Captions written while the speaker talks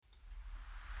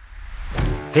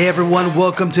Hey everyone,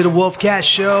 welcome to the Wolfcast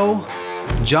Show,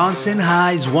 Johnson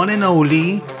High's one and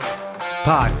only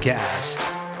podcast.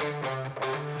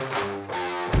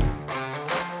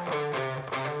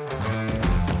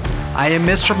 I am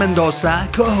Mr. Mendoza,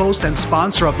 co-host and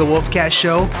sponsor of the Wolfcast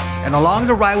Show, and along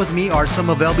the ride with me are some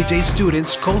of LBJ's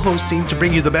students co-hosting to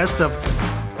bring you the best of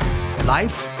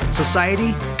life,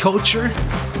 society, culture,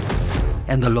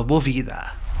 and the Lobo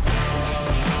Vida.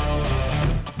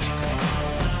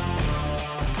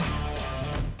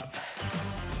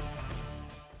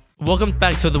 Welcome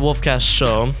back to the Wolfcast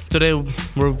Show. Today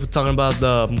we're talking about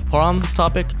the prom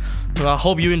topic. I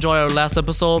hope you enjoy our last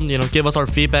episode. Give us our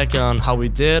feedback on how we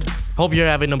did. Hope you're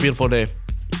having a beautiful day.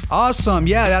 Awesome.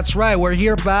 Yeah, that's right. We're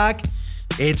here back.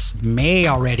 It's May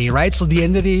already, right? So the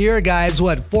end of the year, guys,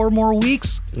 4 more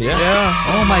weeks? Yeah.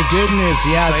 Oh my goodness.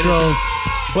 Yeah,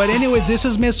 but anyways, this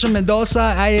is Mr.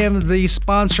 Mendoza. I am the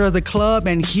sponsor of the club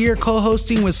and here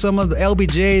co-hosting with some of the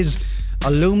LBJ's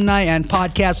alumni and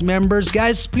podcast members.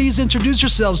 Guys, please introduce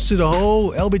yourselves to the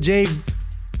whole LBJ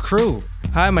crew.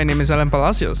 Hi, my name is Alan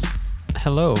Palacios.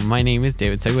 Hello, my name is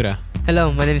David Segura.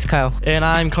 Hello, my name is Kyle. And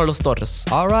I'm Carlos Torres.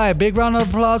 All right, big round of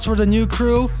applause for the new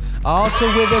crew. Also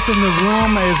with us in the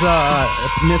room is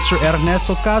Mr.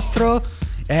 Ernesto Castro,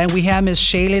 and we have Ms.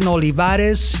 Shaylin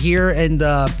Olivares here in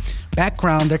the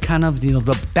background. They're kind of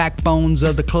the backbones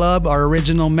of the club, our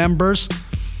original members.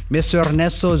 Mr.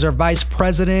 Ernesto is our vice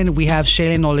president. We have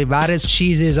Shaylin Olivares.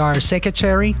 She is our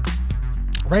secretary.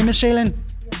 Right, Miss Shaylin?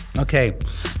 Okay.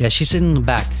 Yeah, she's sitting in the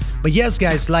back. But yes,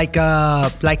 guys, like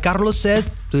Carlos said,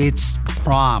 it's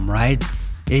prom, right?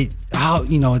 It's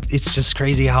just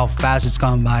crazy how fast it's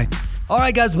gone by. All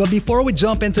right, guys, but before we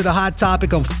jump into the hot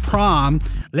topic of prom,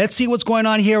 let's see what's going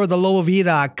on here with the Lobo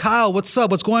Vida. Kyle, what's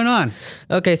up? What's going on?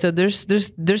 Okay, so there's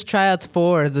tryouts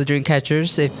for the dream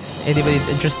catchers if anybody's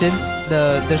interested.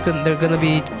 They're gonna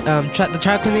be the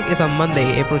trial clinic is on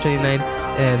Monday, April 29th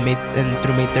and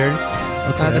through May 3rd.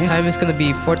 Okay. The time is gonna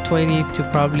be 4:20 to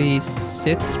probably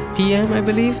 6 p.m. I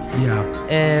believe. Yeah.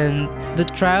 And the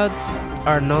tryouts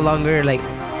are no longer like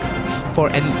for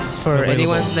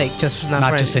anyone, like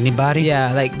not just anybody.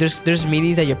 Yeah, like there's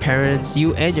meetings that you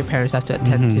and your parents have to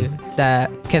attend to that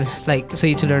can so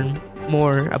you to learn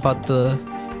more about the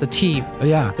team.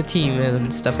 Yeah. The team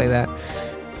and stuff like that.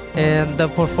 And the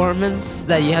performance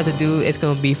that you have to do is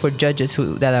going to be for judges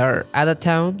that are out of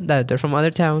town, that they're from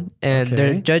other town, and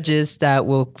they're judges that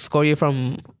will score you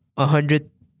from 100,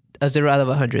 a 0 out of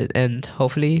 100, and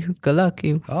hopefully, good luck.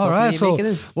 All right, so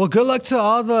good luck to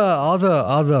all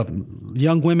the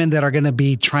young women that are going to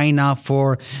be trying out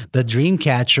for the dream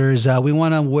catchers. We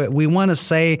want to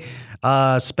say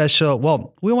special.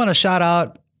 Well, we want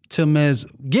to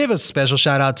give a special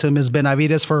shout out to Ms.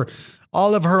 Benavides for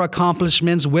all of her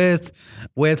accomplishments with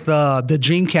the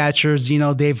dream catchers.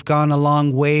 They've gone a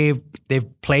long way. They've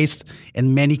placed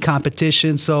in many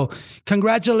competitions. So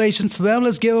congratulations to them.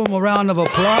 Let's give them a round of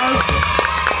applause.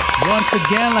 Once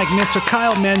again, like Mr.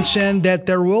 Kyle mentioned, that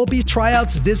there will be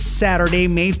tryouts this Saturday,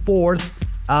 May 4th,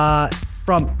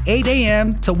 from 8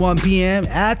 a.m. to 1 p.m.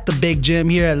 at the big gym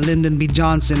here at Lyndon B.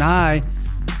 Johnson High.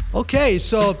 Okay,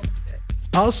 so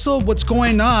also, what's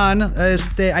going on is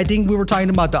I think we were talking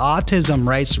about the autism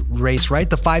race, right?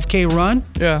 The 5K run.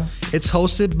 Yeah. It's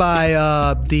hosted by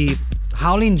the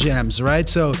Howling Gems, right?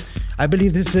 So I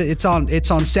believe it's on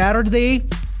Saturday.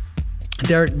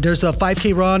 There's a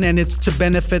 5K run, and it's to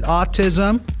benefit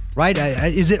autism, right?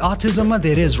 Is it Autism Month?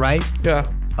 It is, right? Yeah.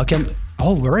 Okay.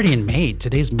 Oh, we're already in May.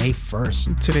 Today's May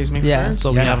 1st. Today's May 1st.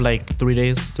 So we have like 3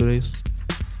 days, 2 days.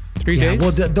 3 days.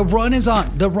 Well, the run is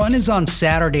on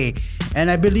Saturday,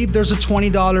 and I believe there's a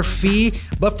 $20 fee.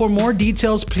 But for more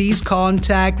details, please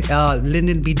contact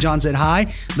Lyndon B. Johnson High.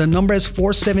 The number is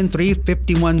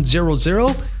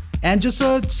 473-5100, and just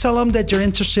tell them that you're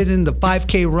interested in the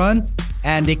 5K run,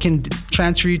 and they can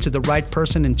transfer you to the right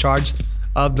person in charge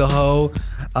of the whole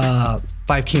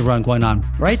 5K run going on.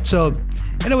 Right. So,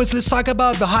 anyways, let's talk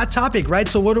about the hot topic, right?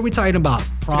 So what are we talking about?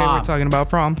 Prom. Today we're talking about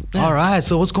prom. Yeah. All right.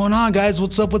 So what's going on, guys?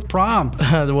 What's up with prom?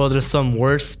 Well, there's some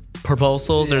worse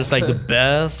proposals. Yeah. There's like the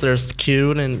best. There's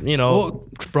cute and,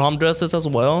 prom dresses as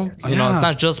well. It's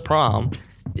not just prom.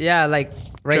 Yeah, like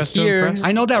right here.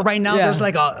 I know that right now there's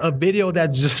like a video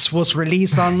that just was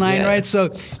released online, right? So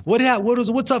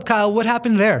what's up, Kyle? What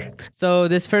happened there? So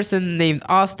this person named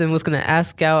Austin was going to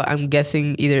ask out, I'm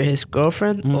guessing, either his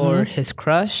girlfriend or his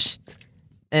crush.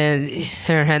 And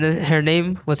her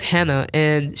name was Hannah,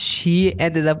 and she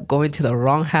ended up going to the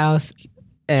wrong house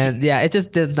And yeah, it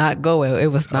just did not go well. It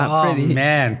was not Oh pretty.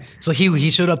 man! So he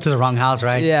showed up to the wrong house,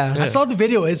 right? Yeah. I saw the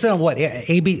video. It's on what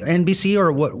NBC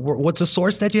or what? What's the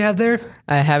source that you have there?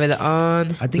 I have it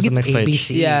on. I think It's it's the next page.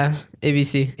 ABC. Yeah,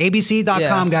 ABC. ABC.com,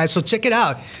 Yeah. guys. So check it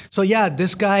out. So yeah,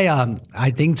 this guy,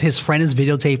 I think his friend is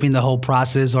videotaping the whole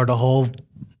process or the whole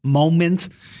moment,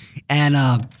 and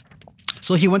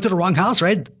so he went to the wrong house,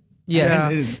 right?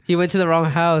 Yes. Yeah. He went to the wrong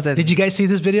house. And Did you guys see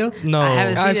this video? No, I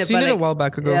haven't seen I've it, seen but it a like, while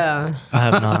back ago. Yeah. I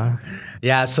have not.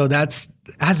 Yeah. So that's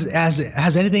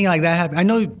has anything like that happened? I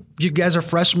know you guys are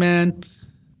freshmen.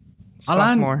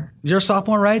 Alan, Sophomore. you're a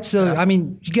sophomore, right? So I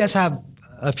mean, you guys have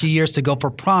a few years to go for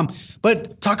prom.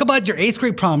 But talk about your 8th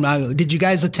grade prom. Did you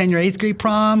guys attend your 8th grade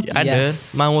prom? I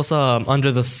Yes. did. Mine was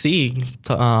under the sea.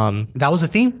 That was the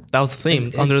theme? That was the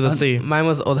theme. Under the sea. Mine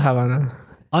was Old Havana.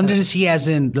 Under the sea, as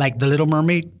in like the Little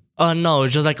Mermaid? No,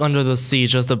 just like under the sea,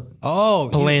 just a Oh,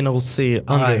 plain old sea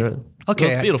under right. it. Okay.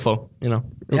 It was beautiful, you know.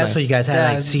 It was yeah, so nice. you guys had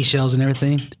Yeah. like seashells and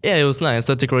everything? Yeah, it was nice.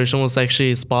 The decoration was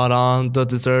actually spot on. The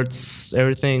desserts,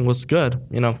 everything was good.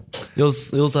 You know, it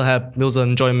was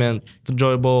an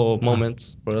enjoyable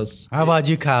moment for us. How about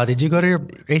you, Kyle? Did you go to your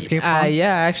 8th grade prom?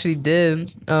 Yeah, I actually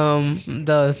did.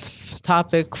 The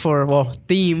topic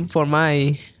theme for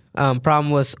my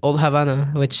prom was Old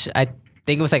Havana, which I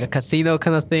think it was like a casino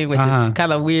kind of thing, which is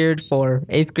kind of weird for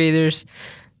 8th graders.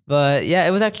 But yeah,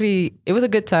 it was a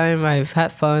good time. I've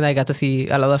had fun. I got to see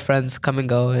a lot of friends come and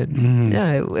go, and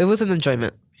yeah, it was an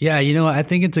enjoyment. Yeah, I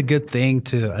think it's a good thing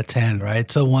to attend, right?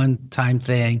 It's a one-time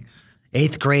thing,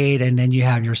 8th grade, and then you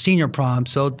have your senior prom.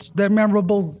 So it's the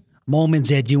memorable moments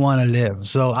that you want to live.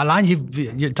 So Alan,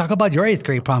 you talk about your 8th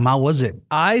grade prom. How was it?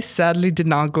 I sadly did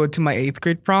not go to my 8th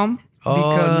grade prom.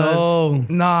 Oh, no.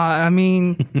 Nah, I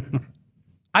mean,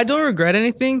 I don't regret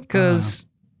anything because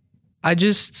I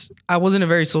wasn't a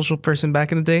very social person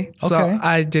back in the day. So Okay.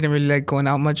 I didn't really like going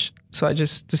out much. So I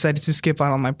just decided to skip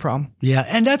out on my prom. Yeah,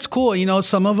 and that's cool.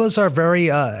 Some of us are very,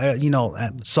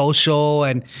 social,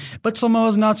 but some of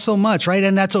us not so much, right?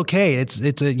 And that's okay. It's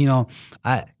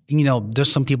there's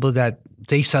some people that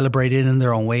they celebrate it in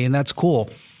their own way, and that's cool.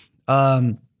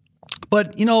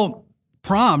 But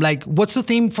prom, like, what's the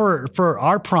theme for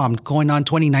our prom going on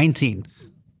 2019?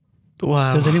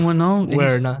 Wow. Does anyone know?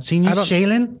 We're not. Senior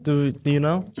Shaylin? Do you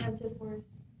know?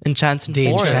 Enchanted The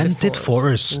Forest. Enchanted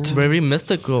Forest. Very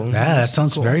mystical. Yeah, that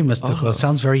sounds very mystical. It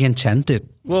sounds very enchanted.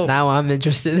 Well, Now I'm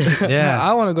interested. Yeah.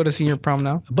 I want to go to senior prom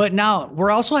now. But now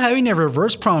we're also having a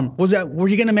reverse prom. Were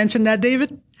you going to mention that,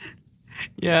 David?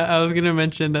 Yeah, I was gonna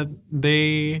mention that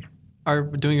they are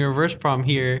doing a reverse prom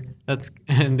here.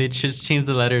 And they just changed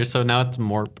the letters, so now it's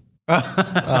MORP.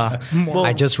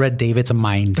 I just read David's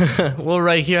mind. well,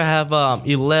 right here I have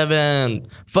 11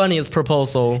 funniest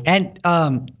proposal. And yeah,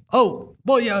 we'll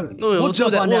we'll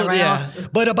jump do that. on that Well, right yeah. now.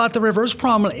 But about the reverse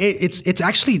prom, it's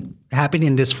actually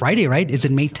happening this Friday, right? Is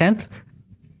it May 10th?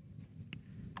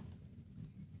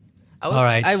 All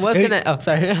right. I was gonna. Oh,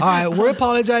 sorry. All right, we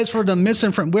apologize for the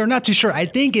misinformation. We're not too sure. I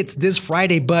think it's this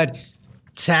Friday, but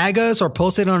tag us or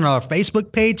post it on our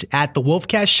Facebook page at the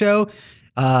Wolfcast Show.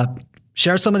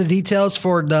 Share some of the details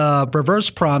for the reverse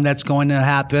prom that's going to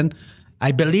happen.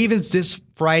 I believe it's this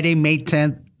Friday, May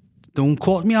 10th. Don't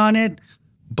quote me on it,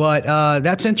 but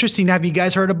that's interesting. Have you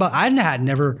guys heard about? I had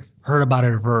never heard about a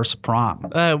reverse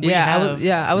prom. I was gonna you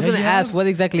ask have? what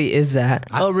exactly is that?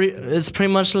 It's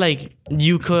pretty much like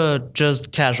you could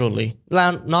just casually,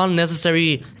 not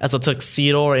necessarily as a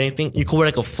tuxedo or anything. You could wear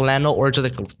like a flannel or just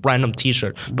like a random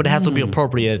T-shirt, but it has to be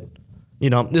appropriate.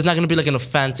 It's not gonna be like in a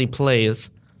fancy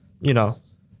place.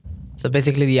 So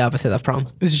basically the opposite of prom.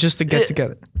 It's just a get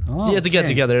together. Oh, Yeah, to get okay.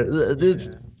 together.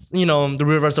 The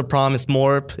reverse of prom is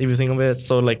morp, if you think of it.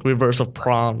 So like reverse of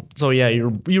prom. So yeah,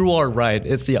 you are right.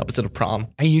 It's the opposite of prom.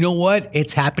 And you know what?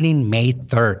 It's happening May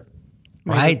 3rd.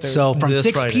 Right? So from This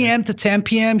 6 Friday. p.m. to 10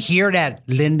 p.m. here at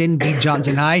Lyndon B.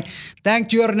 Johnson High.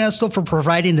 Thank you, Ernesto, for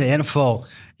providing the info.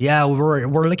 Yeah,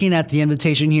 we're looking at the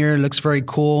invitation here. It looks very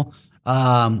cool.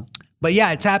 But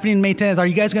yeah, it's happening May 10th. Are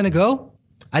you guys going to go?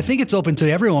 I think it's open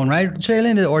to everyone, right,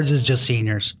 Shaylin? Or is it just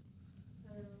seniors?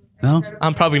 No?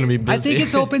 I'm probably gonna be busy. I think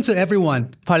it's open to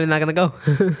everyone. Probably not gonna go.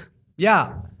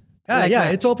 Yeah. Like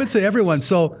that. It's open to everyone.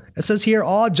 So it says here,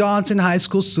 all Johnson High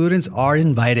School students are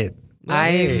invited.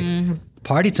 I'm.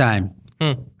 Party time.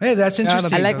 Hey, that's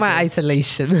interesting. I like my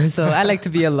isolation, so I like to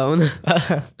be alone.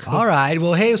 All right.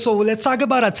 Well, hey, so let's talk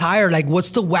about attire. Like,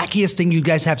 what's the wackiest thing you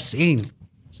guys have seen?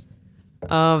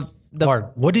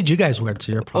 Or what did you guys wear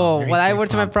to your prom? Oh, your what I eighth wore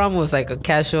grade to my prom was like a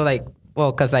casual,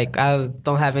 because I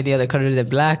don't have any other color than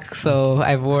black, so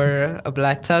I wore a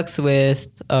black tux with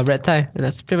a red tie, and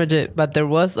that's pretty much it. But there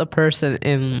was a person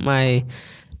in my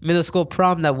middle school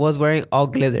prom that was wearing all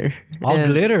glitter. All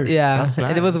glitter? Yeah. That's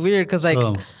And it was nice. weird because like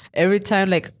So- every time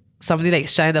like somebody like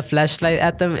shined a flashlight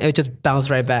at them, it would just bounce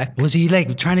right back. Was he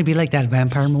like trying to be like that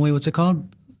vampire movie? What's it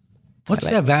called? What's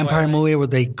that vampire movie where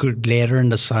they could glitter in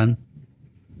the sun?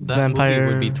 That Vampire-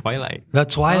 movie would be Twilight. The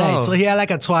Twilight. Oh. So he had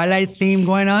like a Twilight theme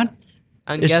going on.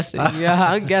 I'm guessing.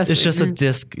 Yeah, I'm guessing. It's just a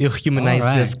disc, a humanized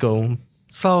Alright. disco.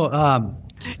 So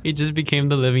He just became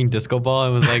the living disco ball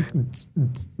and was like,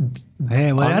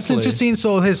 hey, well, that's Honestly. interesting.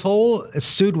 So his whole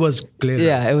suit was glitter.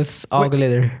 Yeah, it was all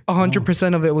glitter.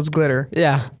 100% of it was glitter.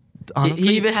 Yeah. Honestly-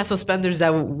 He even had suspenders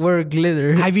that were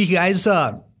glitter. Have you guys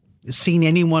seen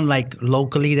anyone like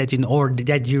locally that you know, or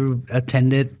that you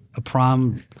attended a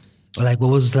prom? Or like,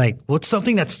 what's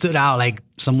something that stood out? Like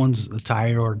someone's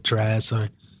attire or dress or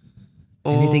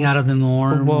anything out of the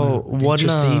norm? Well, or one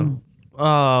interesting.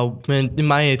 in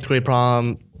my 8th grade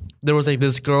prom, there was like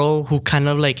this girl who kind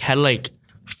of like had like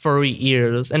furry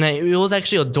ears, and it was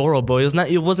actually adorable.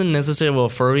 It wasn't necessarily a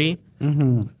furry.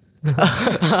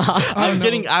 I'm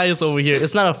getting eyes over here.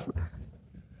 It's not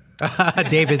a.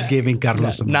 David's giving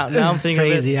Carlos some Now I'm thinking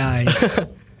crazy of eyes.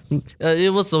 it.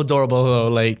 It was so adorable though,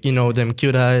 like them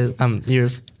cute eyes,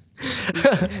 ears.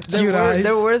 Cute There eyes.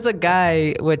 was a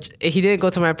guy, which he didn't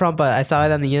go to my prom, but I saw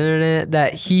it on the internet,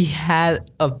 that he had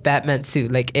a Batman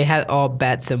suit. Like it had all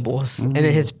bat symbols. And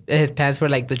then his pants were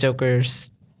like the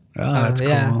Joker's. Oh, that's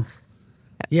yeah. cool.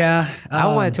 Yeah. I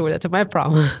wanted to wear that to my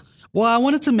prom. Well, I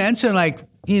wanted to mention, like,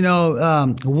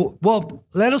 well,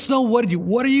 let us know what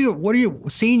are you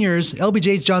seniors,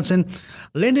 LBJ Johnson,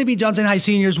 Lyndon B. Johnson High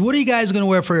seniors, what are you guys going to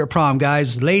wear for your prom,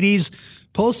 guys? Ladies,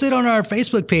 post it on our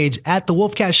Facebook page at the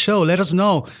Wolfcast Show. Let us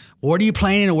know, what are you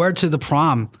planning to wear to the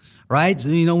prom, right?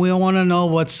 We want to know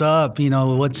what's up,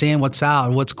 what's in, what's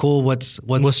out, what's cool, what's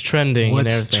trending and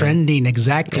what's everything. trending,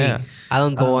 exactly. Yeah. I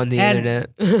don't go on the and- internet.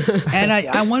 And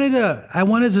I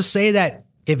wanted to say that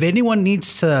if anyone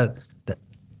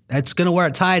that's gonna wear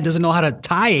a tie, doesn't know how to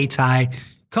tie a tie,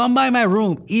 come by my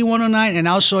room, E109, and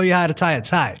I'll show you how to tie a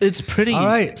tie. It's pretty All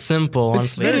right. simple.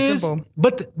 It's Honestly. It very is, simple.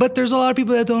 but there's a lot of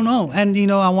people that don't know, and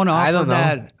I want to offer don't know.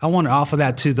 that. I want to offer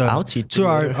that to I'll teach to you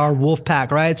our, later. our wolf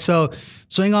pack, right? So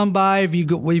swing on by if you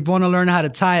want to learn how to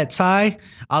tie a tie.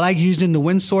 I like using the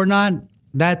Windsor knot.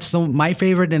 That's my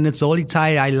favorite, and it's the only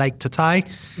tie I like to tie.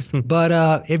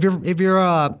 But if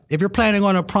you're planning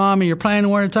on a prom and you're planning to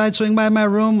wear a tie, swing by my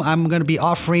room. I'm gonna be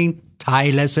offering tie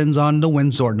lessons on the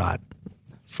Windsor knot.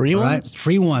 Free Right, ones.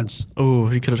 free ones. Oh,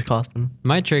 you could have cost them.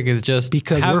 my trick is just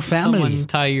Because have we're family. someone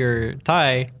tie your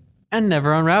tie and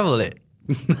never unravel it.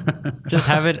 Just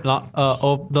have it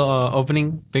the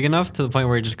opening big enough to the point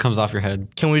where it just comes off your head.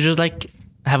 Can we just like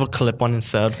have a clip on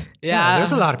instead? Yeah.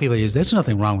 There's a lot of people use. There's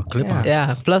nothing wrong with clip-ons.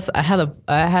 Yeah. Plus, I had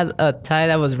a tie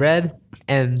that was red,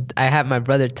 and I had my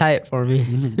brother tie it for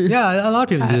me. Yeah, a lot of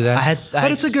people do that.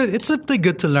 But it's something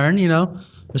good to learn,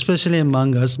 especially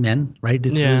among us men, right?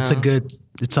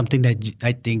 It's something that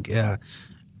I think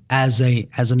as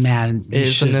a man, you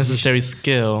It's a should- necessary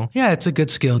skill. Yeah, it's a good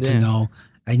skill to Yeah. know,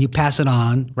 and you pass it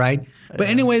on, right? But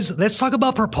anyways, let's talk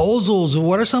about proposals.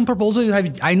 What are some proposals?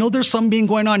 I know there's some being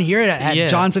going on here at Yeah.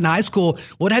 Johnson High School.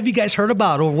 What have you guys heard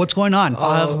about, or what's going on?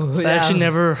 I actually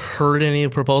never heard any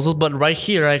proposals, but right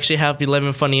here I actually have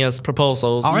 11 funniest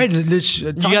proposals. All right, let's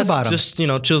You talk guys about them. just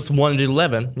choose 1 to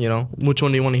 11. Which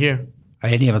one do you want to hear?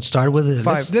 Any of it start with it.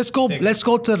 Five. Let's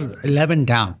go to 11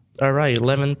 down. All right,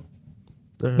 11.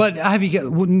 But have you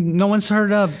no one's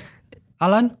heard of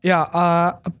Alan?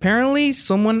 Yeah. Apparently,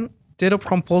 someone did a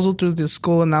proposal through the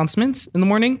school announcements in the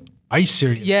morning. Are you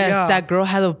serious? Yes, Yeah. that girl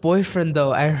had a boyfriend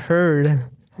though. I heard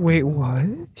Wait, what?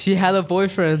 she had a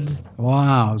boyfriend.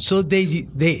 Wow. So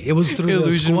it was through the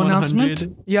Illusion school 100.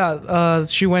 announcement? Yeah.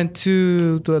 She went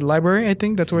to the library. I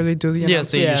think that's where they do the Yes,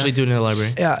 announcement. they Yeah. usually do it in the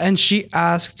library. Yeah, and she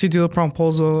asked to do a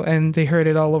proposal, and they heard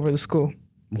it all over the school.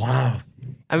 Wow.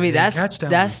 I mean, Congrats,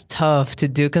 that's tough to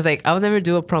do because like I would never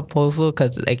do a proposal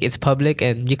because like it's public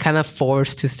and you're kind of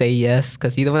forced to say yes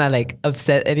because you don't want to like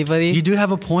upset anybody. You do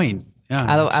have a point. Yeah,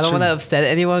 I don't that's want true. to upset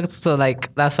anyone, so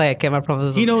like that's why I kept my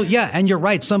proposal. Yeah, and you're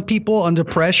right. Some people under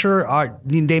pressure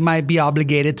they might be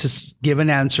obligated to give an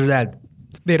answer that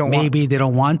They don't maybe they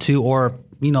don't want to, or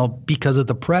because of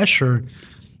the pressure,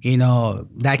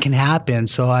 that can happen.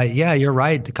 So you're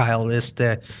right, Kyle. Is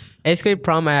that 8th grade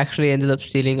prom, I actually ended up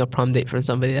stealing a prom date from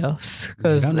somebody else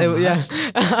because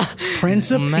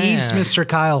Prince of Man. Thieves, Mr.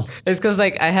 Kyle? it's because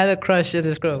like I had a crush on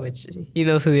this girl, which he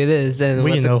knows who it is, and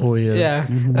We know who he is.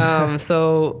 Yeah.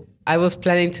 So I was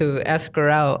planning to ask her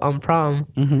out on prom,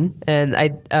 and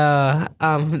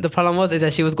the problem was is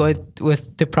that she was going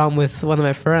to prom with one of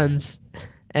my friends,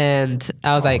 And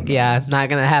I was like, yeah, not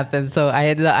gonna happen. So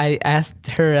I asked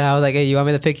her, and I was like, hey, you want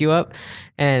me to pick you up?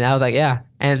 And I was like, yeah.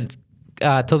 And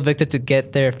told Victor to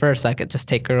get there first so I could just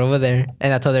take her over there.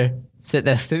 And I told her, sit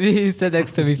next to me, sit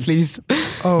next to me, please.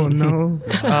 Oh no.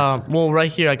 Well,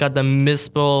 right here, I got the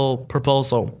misspell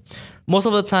proposal. Most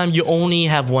of the time, you only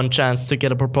have one chance to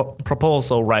get a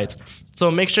proposal right.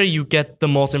 So make sure you get the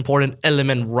most important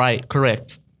element right,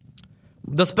 correct.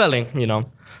 The spelling,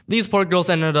 These poor girls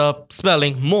ended up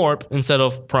spelling morp instead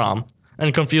of prom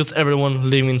and confused everyone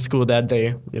leaving school that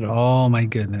day, Oh my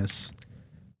goodness.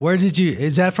 Where did you,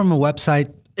 is that from a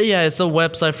website? Yeah, it's a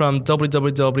website from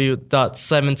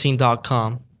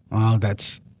www.17.com. Oh,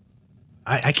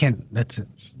 I can't, that's it.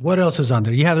 What else is on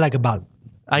there? You have like about.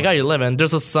 I got 11.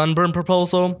 There's a sunburn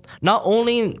proposal. Not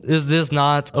only is this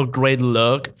not a great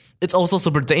look, it's also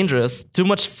super dangerous. Too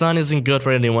much sun isn't good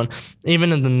for anyone,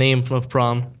 even in the name of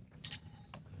prom.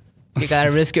 You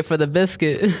gotta risk it for the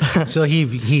biscuit. So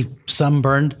he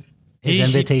sunburned his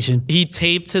invitation. He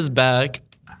taped his bag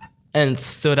and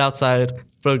stood outside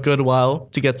for a good while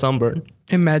to get sunburned.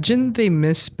 Imagine they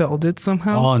misspelled it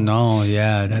somehow. Oh no,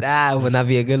 yeah. That would not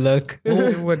be a good look.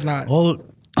 It would not. Well,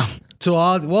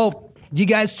 you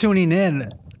guys tuning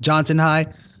in, Johnson High,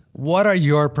 what are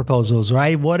your proposals,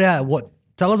 right? What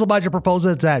tell us about your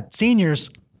proposals at seniors,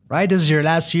 right? This is your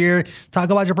last year. Talk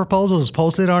about your proposals.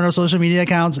 Post it on our social media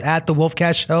accounts at the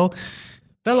Wolfcast Show.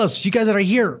 Fellas, you guys that are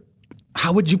here,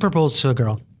 how would you propose to a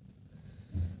girl?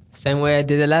 Same way I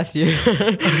did it last year.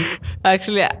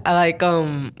 Actually,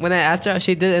 when I asked her,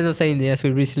 she did end up saying yes.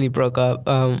 We recently broke up.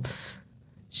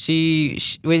 She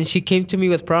when she came to me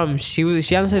with prom, she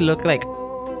honestly looked like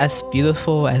as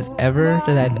beautiful as ever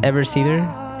that I've ever seen her,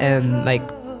 and like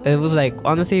it was like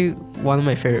honestly one of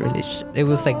my favorite relationships. It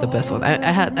was like the best one.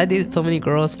 I dated so many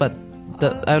girls, but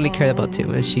I only cared about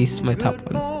two, and she's my top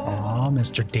one. Oh,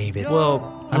 Mr. David.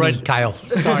 Well, I mean, Kyle.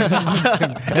 Sorry.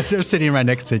 If they're sitting right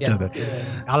next to each other.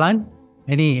 Alan,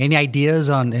 any ideas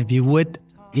on if you would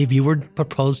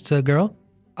propose to a girl?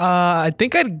 I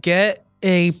think I'd get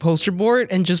a poster board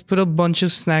and just put a bunch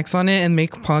of snacks on it and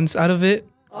make puns out of it.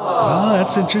 Oh,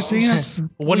 that's interesting.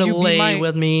 Want to you be lay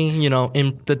with me,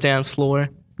 in the dance floor?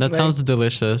 That sounds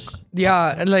delicious.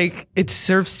 Yeah, like it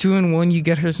serves 2 in 1. You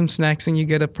get her some snacks and you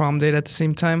get a prom date at the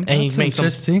same time. And That's he makes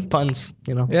interesting. some puns,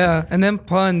 Yeah, and then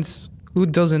puns. Who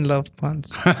doesn't love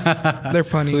puns? They're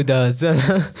punny. Who does?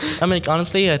 I mean,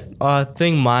 honestly, I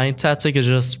think my tactic is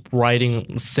just writing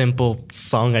a simple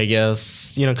song, I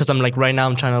guess. Because I'm like, right now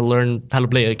I'm trying to learn how to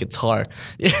play a guitar.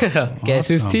 Yeah. Guess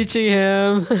who's Awesome. teaching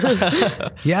him?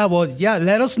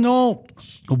 Let us know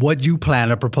what you plan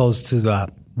to propose to the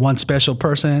one special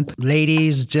person.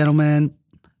 Ladies, gentlemen,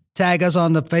 tag us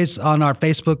on our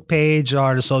Facebook page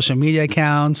or the social media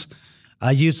accounts.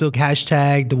 Use the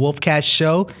hashtag the Wolfcast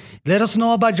Show. Let us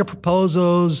know about your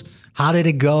proposals. How did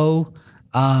it go?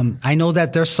 I know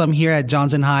that there's some here at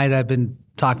Johnson High that have been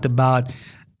talked about.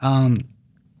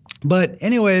 But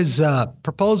anyways,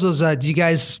 proposals. Do you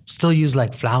guys still use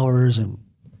like flowers and?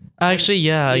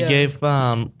 Actually, I gave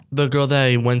the girl that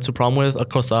I went to prom with a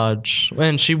corsage.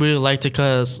 And she really liked it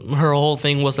because her whole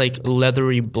thing was like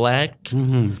leathery black.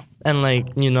 Mm-hmm. And like,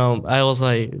 I was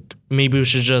like, maybe we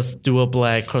should just do a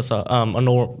black corsage,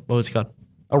 what was it called?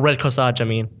 A red corsage, I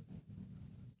mean.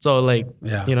 So like,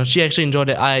 she actually enjoyed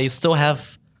it. I still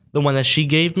have the one that she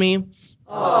gave me.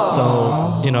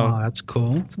 So, Oh, that's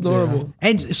cool. It's adorable.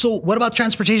 And so what about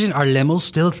transportation? Are limos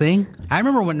still a thing? I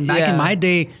remember when back in my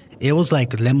day, it was like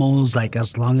limos, like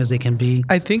as long as they can be.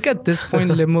 I think at this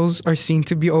point, limos are seen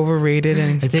to be overrated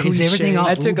and Is everything cliche. all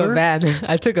I took Uber? a van.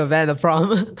 I took a van to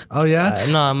prom. Oh, yeah?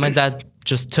 no, my dad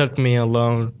just took me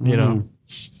alone,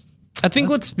 I think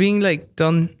what's being like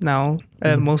done now,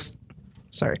 what's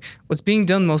being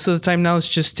done most of the time now is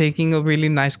just taking a really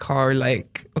nice car,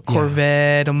 like a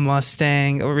Corvette, a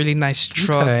Mustang, a really nice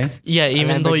truck. Okay. Yeah,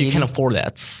 even though you Lamborghini. can afford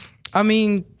that. I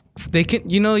mean, they can,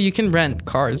 you can rent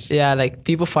cars. Yeah, like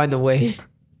people find a way.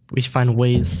 We find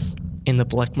ways in the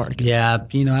black market. Yeah,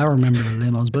 I remember the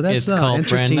limos, but that's It's called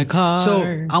interesting. rent a car.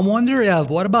 So I wonder,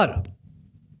 what about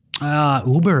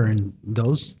Uber and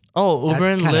those? Oh, Uber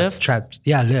That and kinda Lyft? Trapped.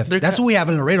 Yeah, Lyft. They're That's what we have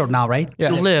in Laredo now, right? Yeah.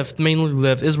 Lyft, mainly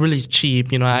Lyft, is really cheap.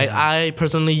 I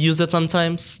personally use it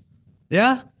sometimes.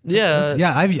 Yeah? Yeah.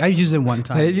 Yeah, I've used it one What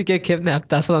time. if you get kidnapped?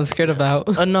 That's what I'm scared about.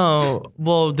 No.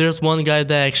 Well, there's one guy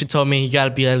that actually told me he got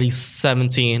to be at least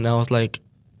 17. I was like,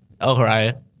 all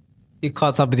right. You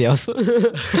called somebody else.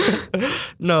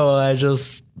 No, I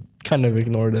just kind of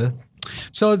ignored it.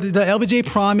 So the LBJ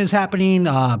prom is happening,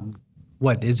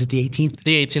 what, is it the 18th?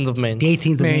 The 18th of May. The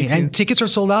 18th of May. May 18th. And tickets are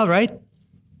sold out, right?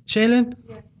 Shaylin?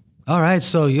 All right,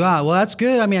 so yeah, well that's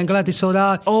good. I mean, I'm glad they sold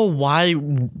out. Oh,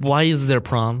 why is there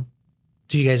prom?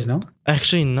 Do you guys know?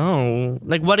 Actually, no.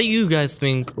 Like, what do you guys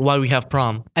think? Why we have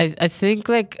prom? I think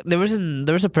like there was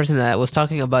a person that was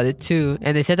talking about it too,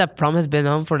 and they said that prom has been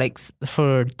on for like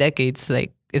for decades.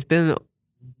 Like it's been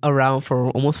around for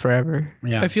almost forever.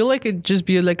 Yeah. I feel like it'd just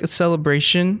be like a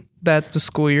celebration that the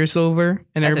school year's over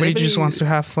and Has everybody just anybody- wants to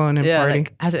have fun and party.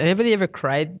 Like, has anybody ever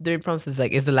cried during prom? Since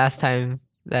like it's the last time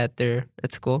that they're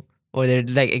at school, or they're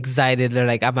like excited. They're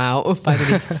like, I'm out,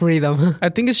 finally freedom. I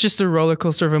think it's just a roller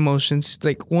coaster of emotions.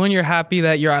 Like one, you're happy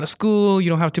that you're out of school. You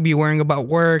don't have to be worrying about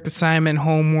work, assignment,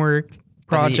 homework,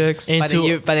 projects. And-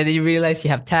 But then you realize you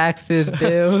have taxes,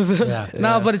 bills. Yeah.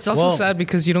 No, but it's also Well- sad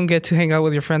because you don't get to hang out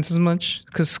with your friends as much.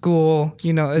 Because school,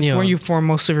 it's Yeah. where you form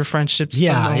most of your friendships.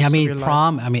 Yeah, and most I of mean your life.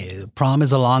 prom. I mean prom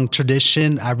is a long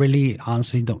tradition. I really,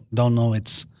 honestly, don't know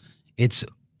its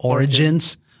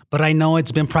origins, but I know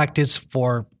it's been practiced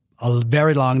for a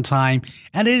very long time,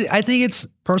 and I think it's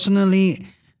personally,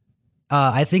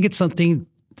 I think it's something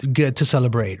good to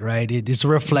celebrate. Right? It is a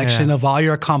reflection Yeah. of all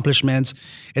your accomplishments.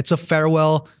 It's a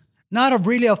farewell, not a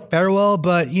really a farewell,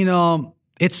 but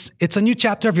it's a new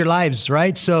chapter of your lives,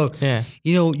 right? So Yeah.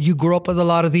 you grew up with a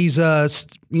lot of these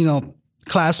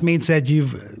classmates that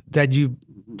you've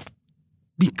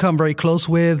become very close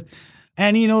with,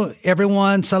 and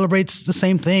everyone celebrates the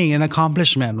same thing, an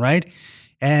accomplishment, right?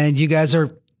 And you guys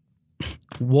are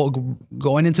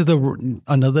going into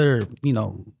another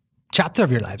chapter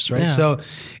of your lives, right? Yeah. So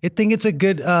I think it's a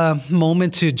good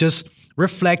moment to just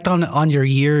reflect on your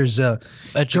years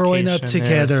growing up Education,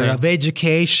 together, everything. of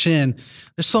education.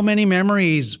 There's so many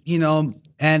memories,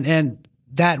 and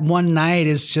that one night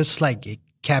is just like it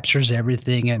captures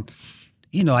everything, and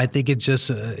I think it's just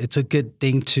it's a good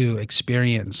thing to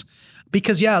experience,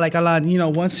 because like Alan,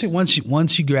 once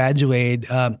you graduate,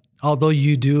 although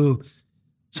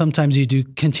sometimes you do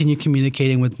continue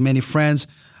communicating with many friends,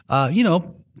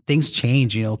 things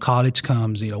change. College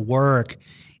comes, work,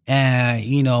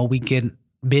 and we get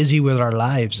busy with our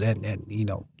lives, and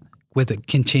with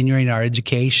continuing our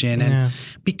education and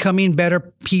becoming better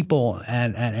people,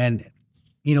 and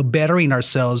bettering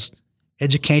ourselves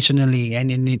educationally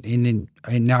and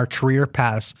in our career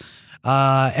paths,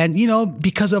 and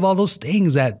because of all those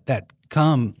things that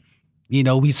come,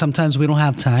 we sometimes we don't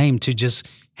have time to just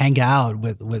hang out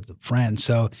with friends.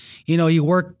 So you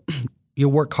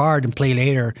work hard and play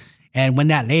later. And when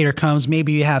that later comes,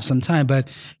 maybe you have some time. But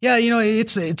yeah,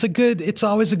 it's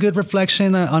always a good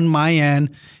reflection on my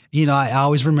end. I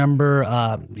always remember,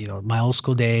 my old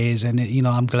school days, and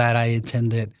I'm glad I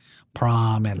attended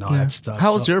prom and all that stuff.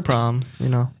 How was So your prom?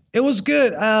 it was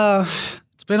good.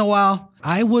 It's been a while.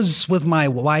 I was with my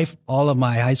wife all of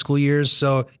my high school years,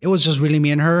 so it was just really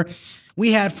me and her.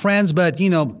 We had friends, but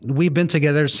we've been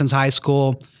together since high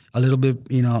school a little bit,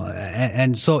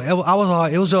 and so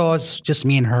it was always just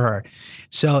me and her.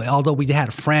 So although we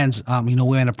had friends, we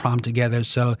went to prom together.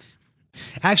 So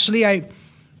actually,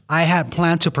 I had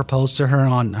planned to propose to her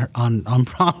on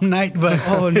prom night, but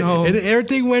Oh, no.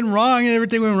 everything went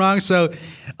wrong. So,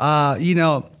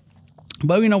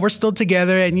 but we're still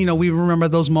together, and we remember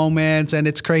those moments, and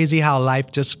it's crazy how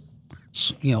life just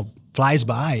flies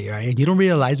by, right? And you don't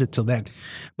realize it till then.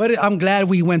 But I'm glad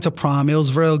we went to prom. It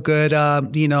was real good. I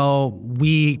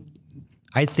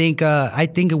think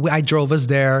I drove us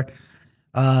there.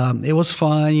 It was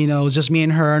fun. It was just me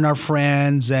and her and our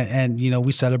friends, and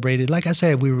we celebrated. Like I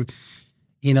said, we were,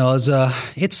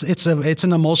 it's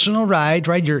an emotional ride,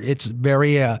 right? It's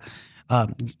very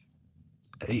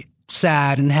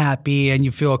sad and happy, and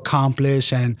you feel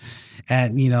accomplished, and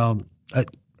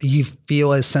you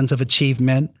feel a sense of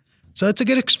achievement. So it's a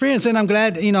good experience, and I'm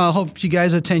glad. I hope you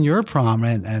guys attend your prom,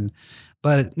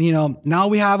 but now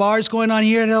we have ours going on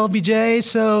here at LBJ.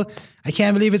 So I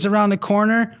can't believe it's around the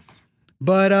corner.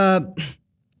 But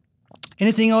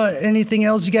anything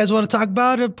else you guys want to talk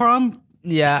about at prom?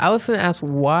 Yeah, I was gonna ask,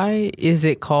 why is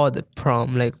it called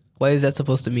prom? Like, what is that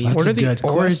supposed to mean? That's What a are the good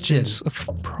question. origins of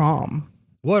prom?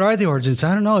 What are the origins?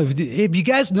 I don't know. If you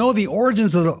guys know the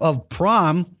origins of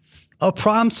prom, a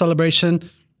prom celebration,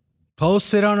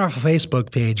 post it on our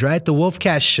Facebook page, right? The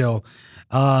Wolfcast Show,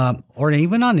 or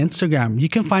even on Instagram. You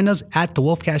can find us at the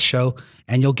Wolfcast Show,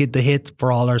 and you'll get the hit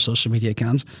for all our social media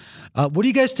accounts. What do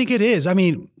you guys think it is? I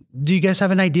mean, do you guys have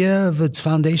an idea of its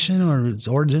foundation or its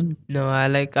origin? No,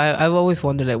 I've always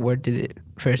wondered like where did it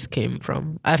first came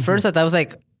from. At first I thought it was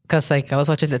like, cause like I was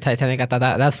watching the Titanic, I thought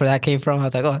that's where that came from. I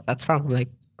was like, oh, that's prom. Like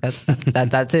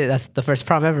that's it. That's the first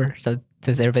prom ever. So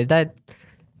since everybody died,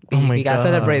 we got God.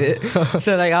 celebrated.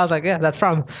 So like I was like, yeah, that's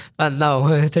prom. But no,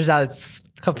 it turns out it's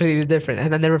completely different,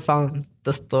 and I never found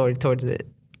the story towards it.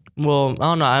 Well,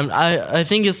 I don't know. I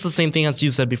think it's the same thing as you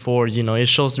said before. You know, it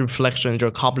shows the reflection, your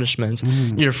accomplishments,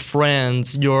 your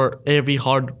friends, your every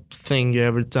hard thing you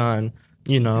ever done.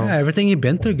 You know, Yeah, everything you've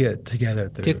been through together.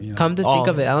 To come to think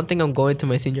of it, I don't think I'm going to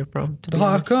my senior prom. To be How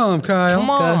honest. come, Kyle? come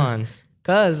on.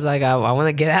 Cause like I want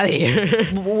to get out of here.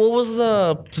 What was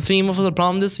the theme of the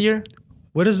prom this year?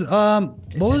 What is what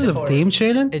was the theme,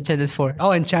 Shaden? Enchanted Forest.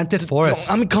 Oh, Enchanted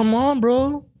Forest. I mean, come on,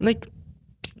 bro. Like,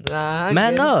 Nah, I'm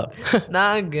man good. up.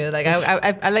 Nah, I'm good. Like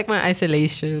I like my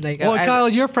isolation. Like Well, Kyle,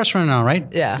 you're a freshman now, right?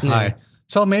 Yeah. All right.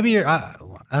 So maybe you're. I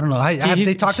don't know. Have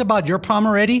they talked about your prom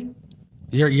already?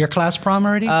 Your class prom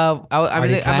already? I'm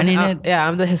they planning it? Yeah,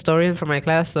 I'm the historian for my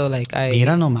class, so like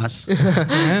Mira nomás.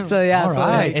 So yeah, All so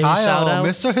right, any Kyle, shout-outs?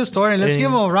 Mr. Historian. Let's give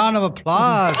him a round of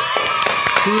applause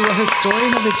to the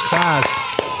historian of his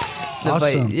class. But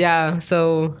Awesome. yeah,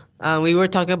 so we were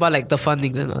talking about like the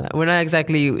fundings and all that. We're not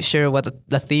exactly sure what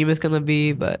the theme is gonna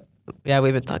be, but yeah,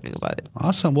 we've been talking about it.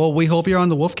 Awesome. Well, we hope you're on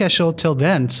the Wolfcast show till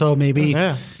then. So maybe,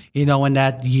 Yeah. when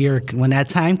that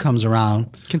time comes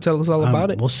around, Can tell us all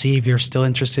about it. we'll see if you're still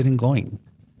interested in going.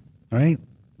 All right.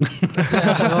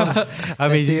 I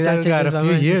mean, see you if that still got changes a my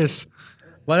few mind. years.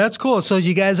 Well, that's cool. So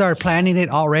you guys are planning it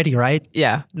already, right?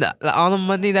 Yeah, all the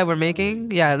money that we're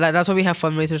making, yeah, that's why we have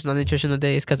fundraisers on Nutritional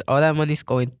Days, because all that money's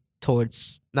going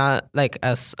towards not like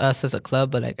us as a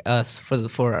club, but like us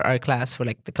for our class, for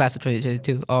like the class of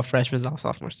 2022, all freshmen, all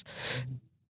sophomores.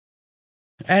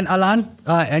 And Alan,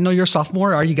 I know you're a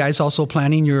sophomore. Are you guys also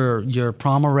planning your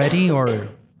prom already or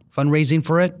fundraising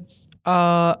for it?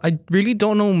 I really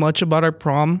don't know much about our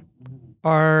prom.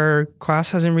 Our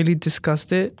class hasn't really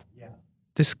discussed it.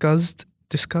 Discussed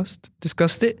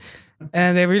it.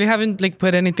 And they really haven't like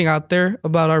put anything out there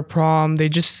about our prom. They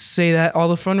just say that all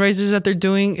the fundraisers that they're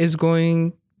doing is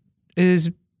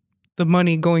the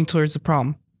money going towards the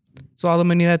prom. So all the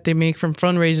money that they make from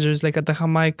fundraisers like at the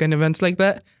Jamaica and events like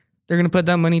that, they're gonna put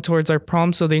that money towards our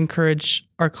prom. So they encourage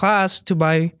our class to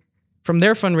buy from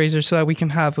their fundraisers so that we can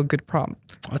have a good prom.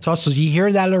 That's awesome. You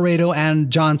hear that, Laredo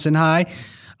and Johnson High.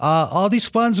 All these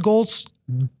funds go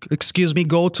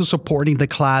to supporting the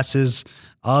classes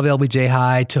of LBJ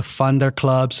High to fund their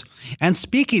clubs. And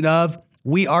speaking of,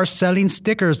 we are selling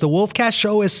stickers. The Wolfcast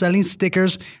Show is selling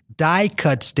stickers,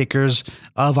 die-cut stickers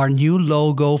of our new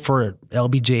logo for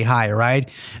LBJ High, right?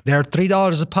 They're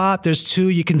 $3 a pop. There's 2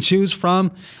 you can choose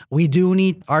from. We do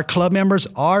need, our club members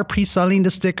are pre-selling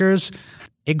the stickers.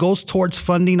 It goes towards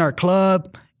funding our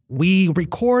club. We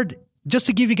record, just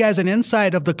to give you guys an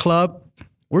insight of the club,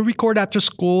 we record after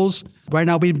schools. Right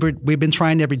now, we've been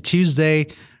trying every Tuesday.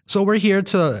 So we're here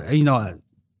to,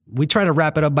 we try to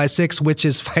wrap it up by 6, which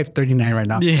is 5:39 right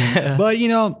now. Yeah. But,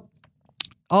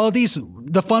 all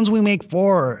the funds we make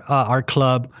for our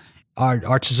club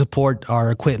are to support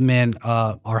our equipment,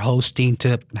 our hosting,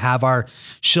 to have our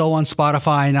show on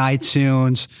Spotify and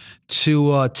iTunes,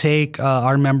 to take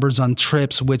our members on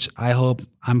trips, which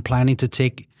I'm planning to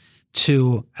take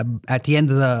to at the end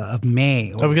of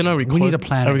May. Are we gonna record? We need to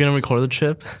plan. Are we gonna record the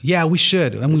trip? Yeah, we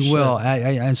should, and we will.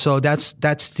 And so that's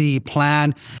the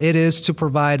plan. It is to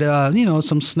provide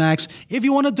some snacks. If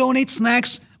you want to donate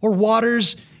snacks or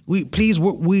waters, we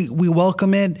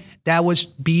welcome it. That would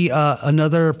be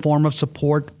another form of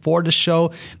support for the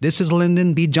show. This is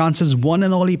Lyndon B. Johnson's one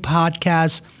and only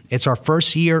podcast. It's our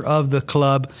first year of the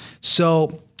club,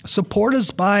 so support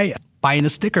us by buying a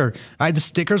sticker. All right, the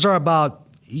stickers are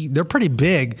they're pretty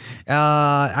big.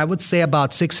 I would say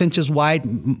about 6 inches wide,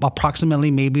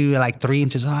 approximately maybe like 3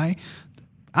 inches high.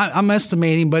 I'm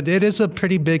estimating, but it is a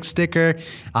pretty big sticker.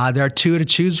 There are 2 to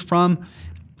choose from.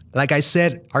 Like I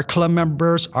said, our club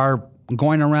members are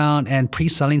going around and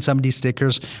pre-selling some of these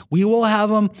stickers. We will have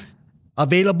them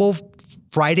available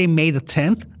Friday, May the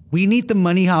 10th. We need the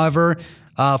money, however,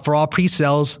 for all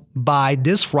pre-sales by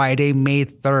this Friday, May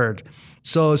 3rd.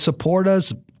 So support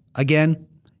us again.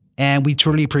 And we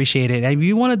truly appreciate it. And if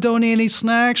you want to donate any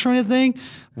snacks or anything,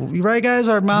 right, guys?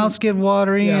 Our mouths get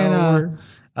watery, and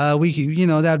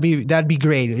that'd be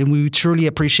great. And we truly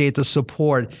appreciate the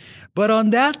support. But on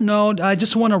that note, I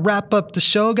just want to wrap up the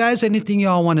show, guys. Anything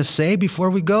y'all want to say before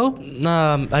we go?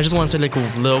 I just want to say like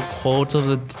a little quote of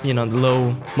the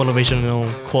little motivational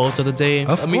quote of the day.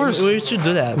 Of course. we should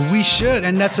do that. We should,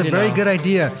 and that's a very know. good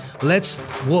idea.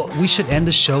 We should end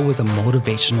the show with a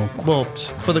motivational quote.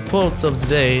 Well, for the quotes of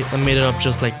today, I made it up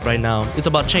just like right now. It's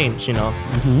about change,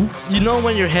 Mm-hmm. You know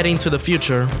when you're heading to the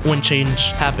future when change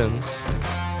happens.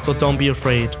 So don't be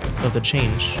afraid of the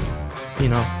change,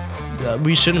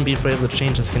 We shouldn't be afraid of the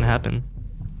change that's going to happen.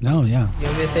 No, yeah. You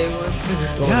want me to say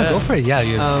one? Go for it. Yeah,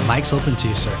 your Um, mic's open to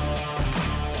you, sir.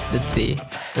 Let's see.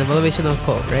 The motivational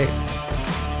quote, right?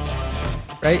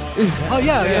 right? Oh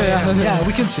yeah.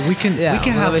 We can see. We can have.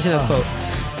 Motivational quote.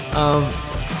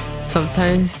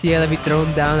 Sometimes you gotta be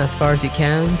thrown down as far as you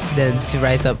can, then to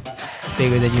rise up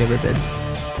bigger than you ever been.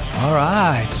 All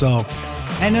right. So,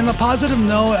 and on a positive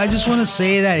note, I just want to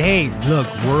say that, hey, look,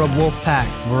 we're a wolf pack.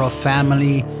 We're a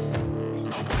family.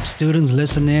 Students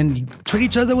listening, treat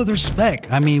each other with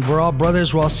respect. I mean, we're all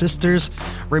brothers, we're all sisters.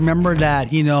 Remember that,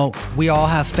 we all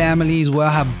have families, we all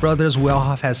have brothers, we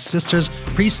all have sisters.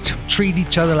 Please treat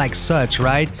each other like such,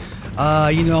 right?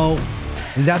 And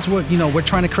that's what, we're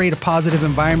trying to create a positive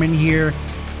environment here.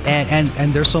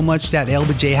 And there's so much that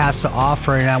LBJ has to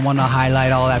offer, and I want to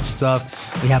highlight all that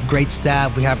stuff. We have great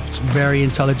staff, we have very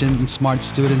intelligent and smart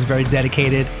students, very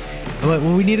dedicated. But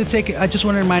we need to I just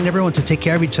want to remind everyone to take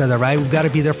care of each other, right? We've got to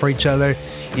be there for each other.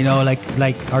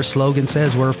 Like our slogan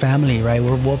says, we're a family, right?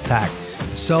 We're Wolfpack.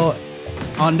 So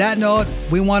on that note,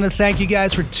 we want to thank you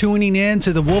guys for tuning in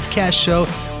to the Wolfcast show.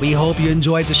 We hope you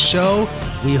enjoyed the show.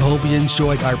 We hope you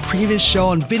enjoyed our previous show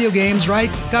on video games,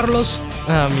 right, Carlos?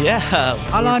 Yeah.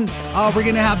 Alan, we're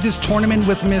going to have this tournament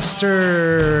with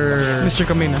Mr.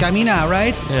 Camina,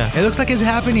 right? Yeah. It looks like it's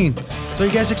happening. So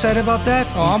you guys excited about that?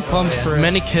 Oh, I'm pumped for it.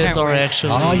 Many kids Can't are wait.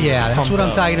 actually. Oh yeah, that's what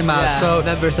I'm talking about. Yeah, So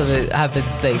members of it have been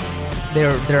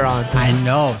they're on. I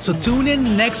know. So tune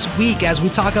in next week as we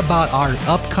talk about our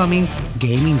upcoming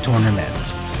gaming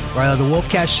tournament. Right, the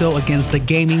Wolfcast show against the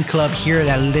gaming club here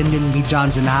at Lyndon B.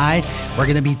 Johnson High. We're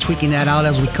going to be tweaking that out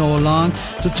as we go along.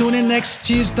 So tune in next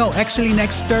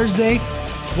Thursday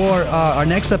for our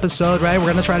next episode, right? We're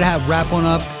going to try to wrap one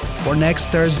up for next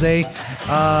Thursday.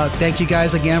 Thank you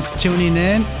guys again for tuning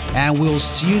in, and we'll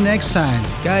see you next time.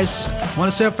 Guys,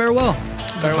 want to say a farewell?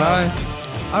 Bye.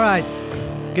 All right.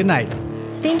 Good night.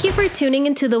 Thank you for tuning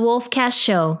into the Wolfcast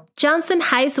show, Johnson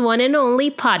High's one and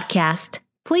only podcast.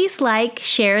 Please like,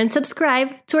 share, and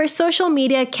subscribe to our social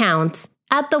media accounts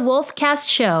at The Wolfcast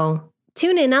Show.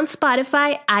 Tune in on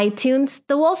Spotify, iTunes,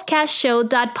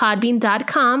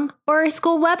 thewolfcastshow.podbean.com, or our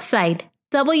school website,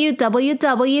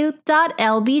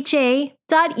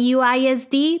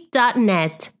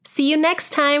 www.lbj.uisd.net. See you next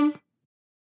time.